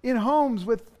in homes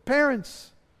with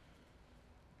parents,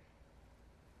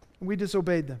 and we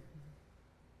disobeyed them.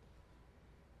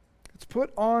 It's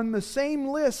put on the same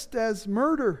list as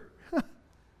murder,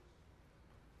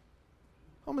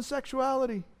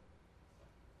 homosexuality,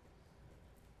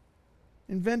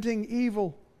 inventing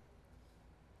evil.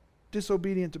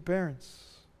 disobedient to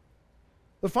parents.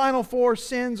 The final four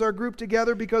sins are grouped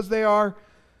together because they are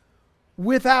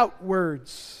without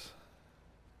words,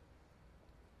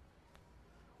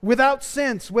 without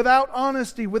sense, without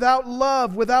honesty, without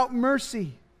love, without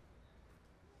mercy.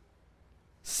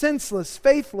 Senseless,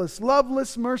 faithless,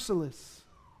 loveless, merciless.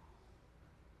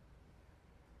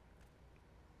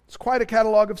 It's quite a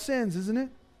catalog of sins, isn't it?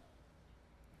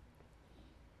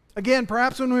 Again,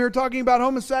 perhaps when we were talking about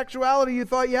homosexuality, you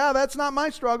thought, yeah, that's not my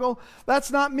struggle. That's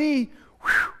not me.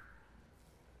 Whew.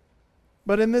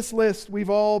 But in this list, we've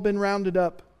all been rounded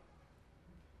up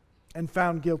and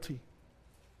found guilty.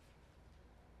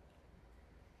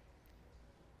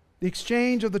 The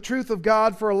exchange of the truth of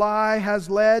God for a lie has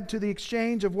led to the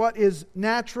exchange of what is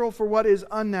natural for what is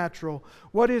unnatural,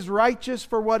 what is righteous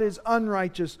for what is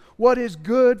unrighteous, what is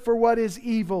good for what is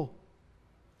evil.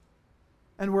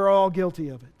 And we're all guilty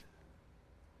of it.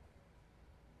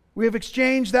 We have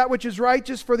exchanged that which is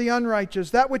righteous for the unrighteous,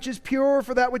 that which is pure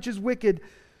for that which is wicked.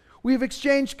 We have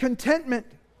exchanged contentment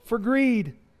for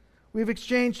greed. We have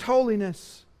exchanged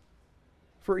holiness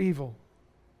for evil.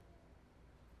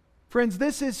 Friends,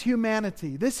 this is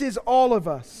humanity. This is all of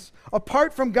us.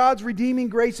 Apart from God's redeeming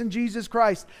grace in Jesus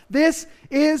Christ, this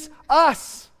is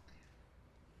us.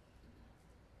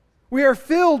 We are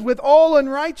filled with all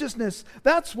unrighteousness.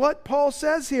 That's what Paul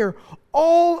says here.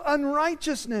 All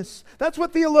unrighteousness. That's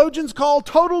what theologians call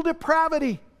total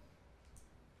depravity.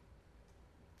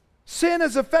 Sin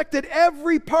has affected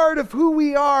every part of who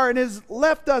we are and has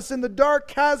left us in the dark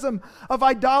chasm of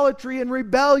idolatry and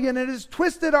rebellion. It has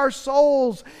twisted our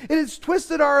souls. It has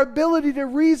twisted our ability to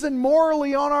reason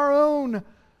morally on our own.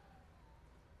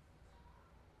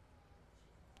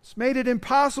 It's made it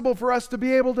impossible for us to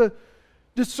be able to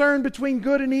discern between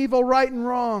good and evil, right and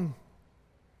wrong.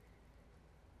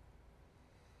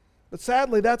 But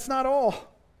sadly, that's not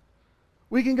all.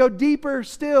 We can go deeper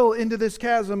still into this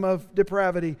chasm of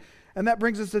depravity. And that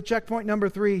brings us to checkpoint number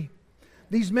 3.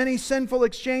 These many sinful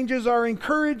exchanges are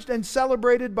encouraged and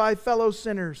celebrated by fellow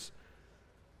sinners.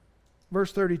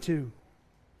 Verse 32.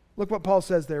 Look what Paul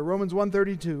says there. Romans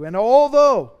 1:32. And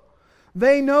although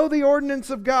they know the ordinance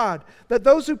of God, that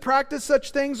those who practice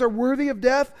such things are worthy of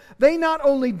death, they not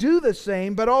only do the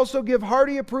same, but also give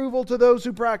hearty approval to those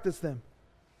who practice them.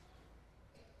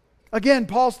 Again,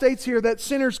 Paul states here that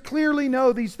sinners clearly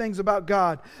know these things about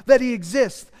God, that He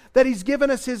exists, that He's given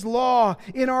us His law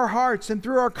in our hearts and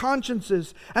through our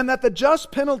consciences, and that the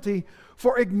just penalty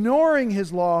for ignoring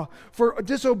His law, for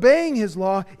disobeying His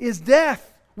law, is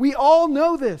death. We all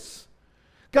know this.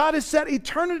 God has set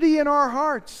eternity in our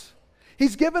hearts.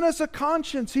 He's given us a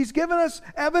conscience. He's given us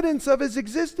evidence of His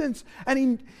existence.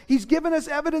 And He's given us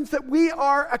evidence that we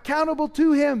are accountable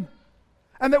to Him.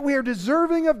 And that we are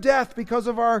deserving of death because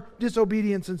of our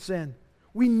disobedience and sin.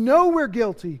 We know we're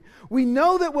guilty. We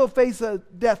know that we'll face a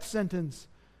death sentence.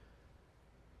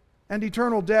 And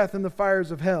eternal death in the fires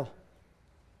of hell.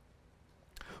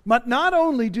 But not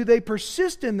only do they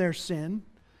persist in their sin,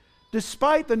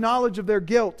 despite the knowledge of their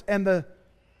guilt and the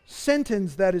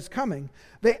sentence that is coming,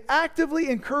 they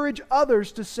actively encourage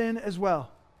others to sin as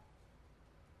well.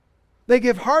 They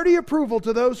give hearty approval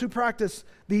to those who practice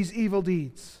these evil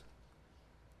deeds.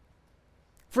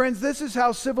 Friends, this is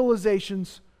how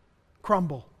civilizations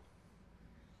crumble.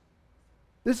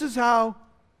 This is how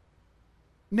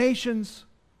nations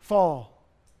fall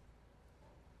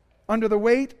under the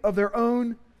weight of their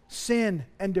own sin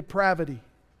and depravity.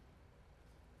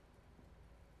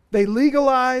 They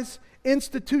legalize,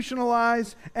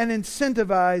 institutionalize, and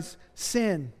incentivize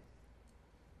sin.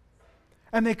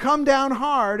 And they come down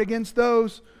hard against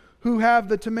those who have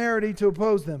the temerity to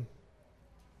oppose them.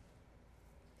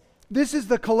 This is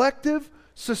the collective,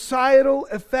 societal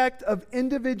effect of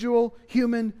individual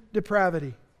human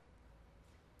depravity.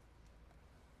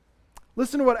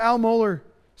 Listen to what Al Mohler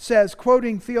says,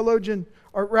 quoting theologian,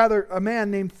 or rather a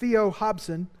man named Theo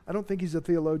Hobson. I don't think he's a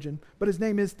theologian, but his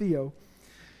name is Theo.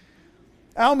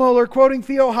 Al Mohler, quoting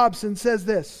Theo Hobson, says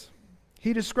this.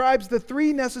 He describes the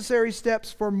 3 necessary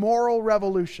steps for moral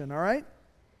revolution, all right?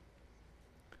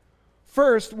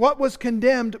 First, what was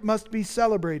condemned must be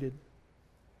celebrated.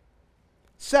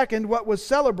 Second, what was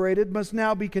celebrated must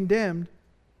now be condemned.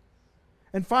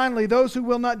 And finally, those who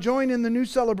will not join in the new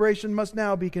celebration must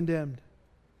now be condemned.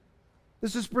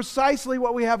 This is precisely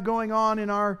what we have going on in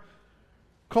our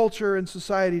culture and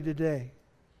society today.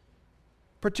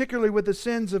 Particularly with the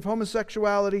sins of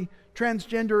homosexuality,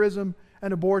 transgenderism,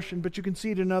 and abortion, but you can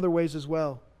see it in other ways as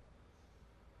well.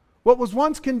 What was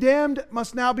once condemned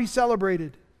must now be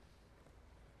celebrated.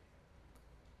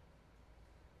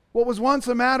 What was once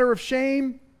a matter of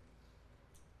shame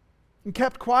and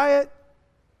kept quiet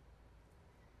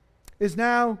is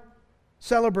now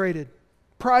celebrated.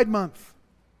 Pride Month.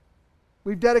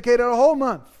 We've dedicated a whole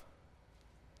month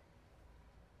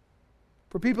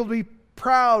for people to be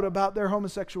proud about their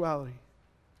homosexuality,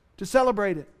 to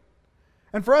celebrate it,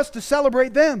 and for us to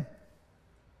celebrate them.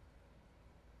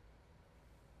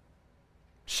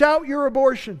 Shout your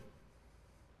abortion.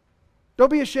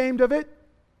 Don't be ashamed of it.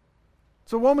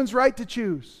 It's a woman's right to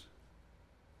choose.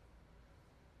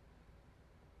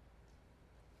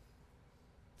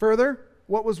 Further,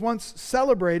 what was once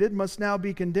celebrated must now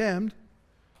be condemned.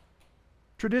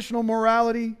 Traditional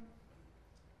morality,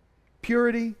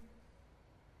 purity,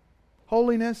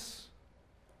 holiness,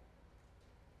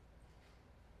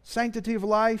 sanctity of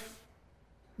life,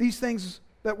 these things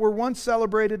that were once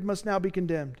celebrated must now be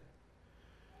condemned.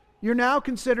 You're now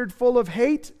considered full of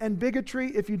hate and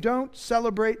bigotry if you don't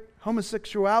celebrate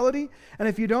homosexuality and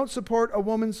if you don't support a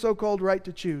woman's so-called right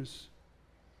to choose.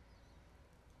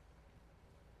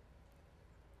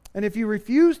 And if you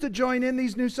refuse to join in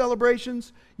these new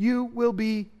celebrations, you will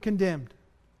be condemned.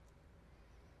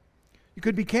 You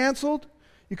could be canceled,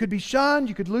 you could be shunned,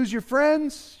 you could lose your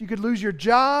friends, you could lose your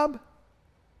job.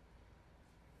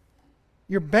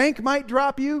 Your bank might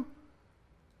drop you.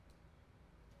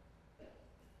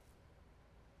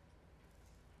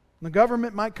 The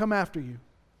government might come after you.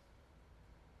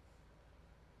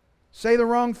 Say the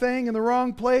wrong thing in the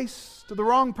wrong place to the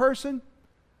wrong person,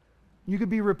 you could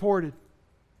be reported.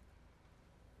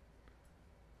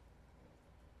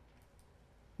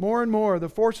 More and more, the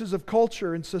forces of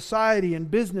culture and society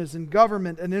and business and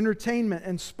government and entertainment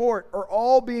and sport are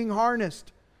all being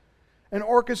harnessed and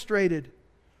orchestrated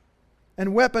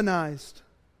and weaponized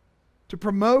to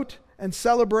promote and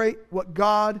celebrate what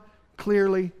God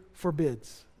clearly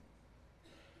forbids.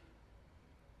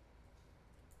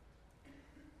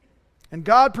 And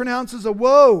God pronounces a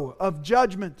woe of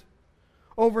judgment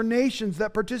over nations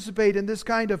that participate in this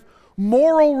kind of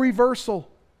moral reversal.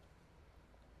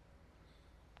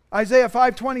 Isaiah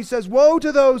 5:20 says, "Woe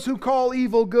to those who call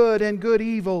evil good and good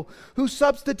evil, who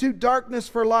substitute darkness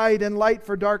for light and light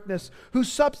for darkness, who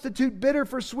substitute bitter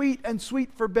for sweet and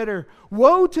sweet for bitter.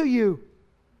 Woe to you,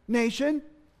 nation,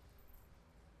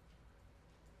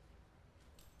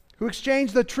 who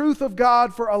exchange the truth of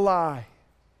God for a lie."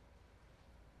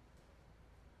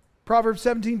 Proverbs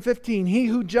 17:15, "He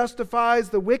who justifies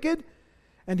the wicked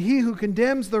and he who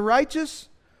condemns the righteous,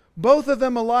 both of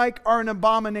them alike are an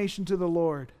abomination to the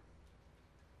Lord."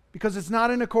 Because it's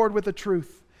not in accord with the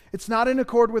truth. It's not in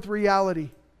accord with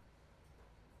reality.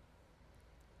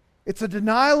 It's a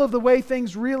denial of the way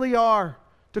things really are.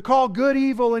 To call good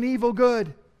evil and evil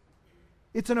good.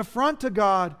 It's an affront to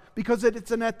God because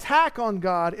it's an attack on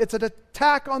God. It's an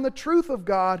attack on the truth of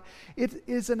God. It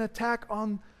is an attack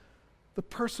on the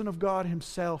person of God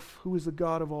Himself, who is the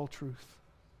God of all truth.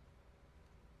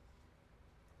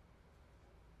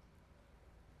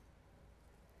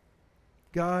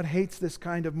 God hates this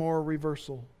kind of moral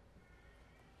reversal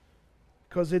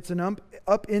because it's an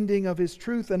upending of His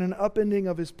truth and an upending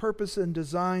of His purpose and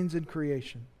designs in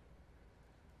creation.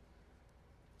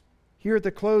 Here at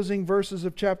the closing verses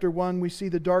of chapter 1, we see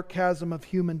the dark chasm of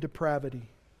human depravity.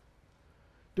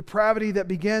 Depravity that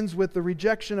begins with the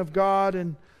rejection of God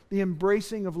and the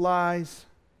embracing of lies.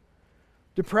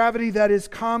 Depravity that is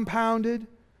compounded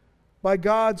by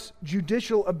God's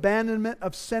judicial abandonment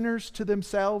of sinners to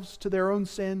themselves, to their own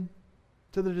sin,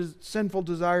 to the sinful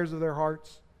desires of their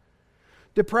hearts.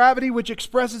 Depravity which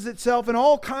expresses itself in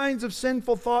all kinds of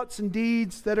sinful thoughts and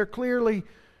deeds that are clearly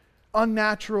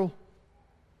unnatural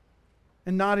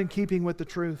and not in keeping with the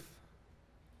truth.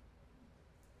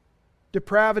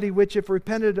 Depravity which, if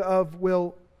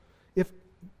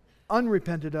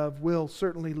unrepented of, will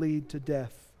certainly lead to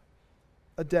death,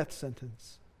 a death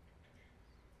sentence.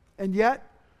 And yet,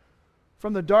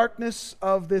 from the darkness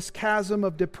of this chasm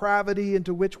of depravity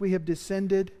into which we have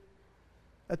descended,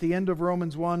 at the end of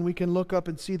Romans 1, we can look up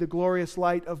and see the glorious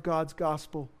light of God's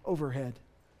gospel overhead.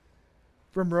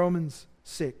 From Romans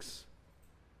 6,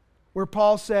 where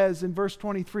Paul says in verse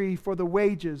 23, "For the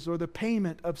wages or the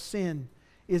payment of sin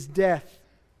is death.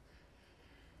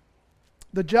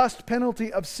 The just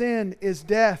penalty of sin is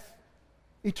death,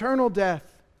 eternal death.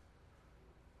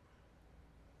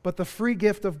 But the free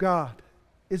gift of God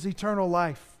is eternal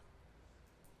life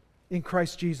in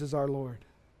Christ Jesus our Lord."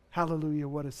 Hallelujah,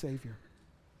 what a Savior.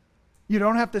 You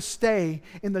don't have to stay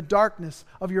in the darkness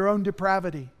of your own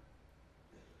depravity.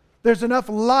 There's enough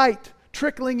light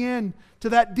trickling in to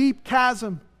that deep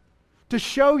chasm to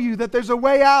show you that there's a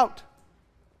way out.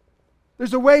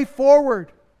 There's a way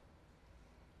forward.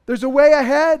 There's a way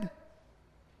ahead.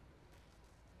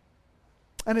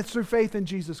 And it's through faith in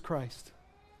Jesus Christ.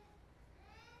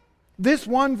 This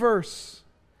one verse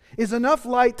is enough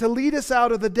light to lead us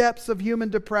out of the depths of human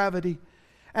depravity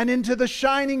and into the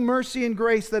shining mercy and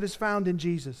grace that is found in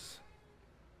Jesus.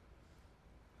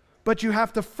 But you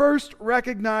have to first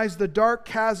recognize the dark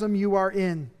chasm you are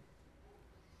in.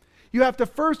 You have to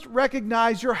first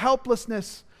recognize your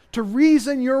helplessness to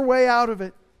reason your way out of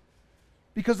it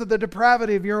because of the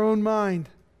depravity of your own mind.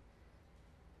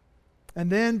 And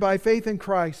then, by faith in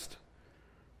Christ,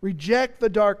 reject the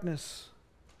darkness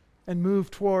and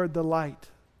move toward the light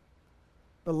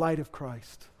of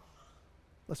Christ.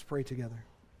 Let's pray together.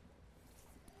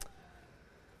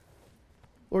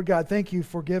 Lord God, thank you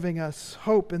for giving us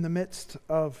hope in the midst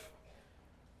of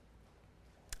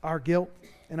our guilt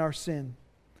and our sin.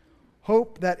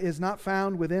 Hope that is not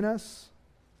found within us.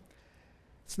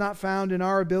 It's not found in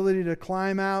our ability to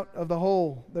climb out of the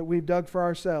hole that we've dug for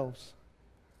ourselves.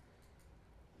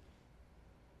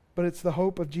 But it's the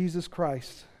hope of Jesus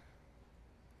Christ,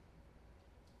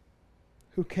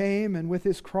 who came and with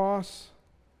His cross,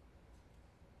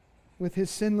 with His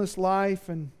sinless life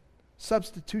and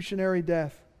substitutionary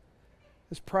death,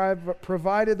 has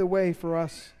provided the way for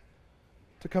us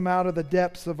to come out of the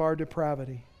depths of our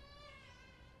depravity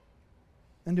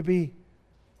and to be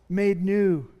made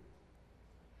new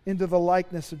into the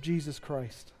likeness of Jesus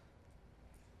Christ.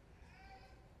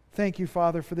 Thank you,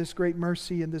 Father, for this great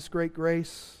mercy and this great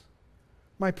grace.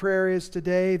 My prayer is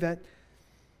today that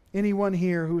anyone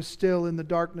here who is still in the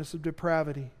darkness of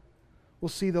depravity will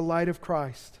see the light of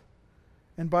Christ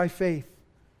and by faith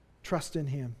trust in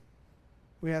Him.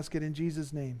 We ask it in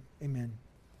Jesus' name. Amen.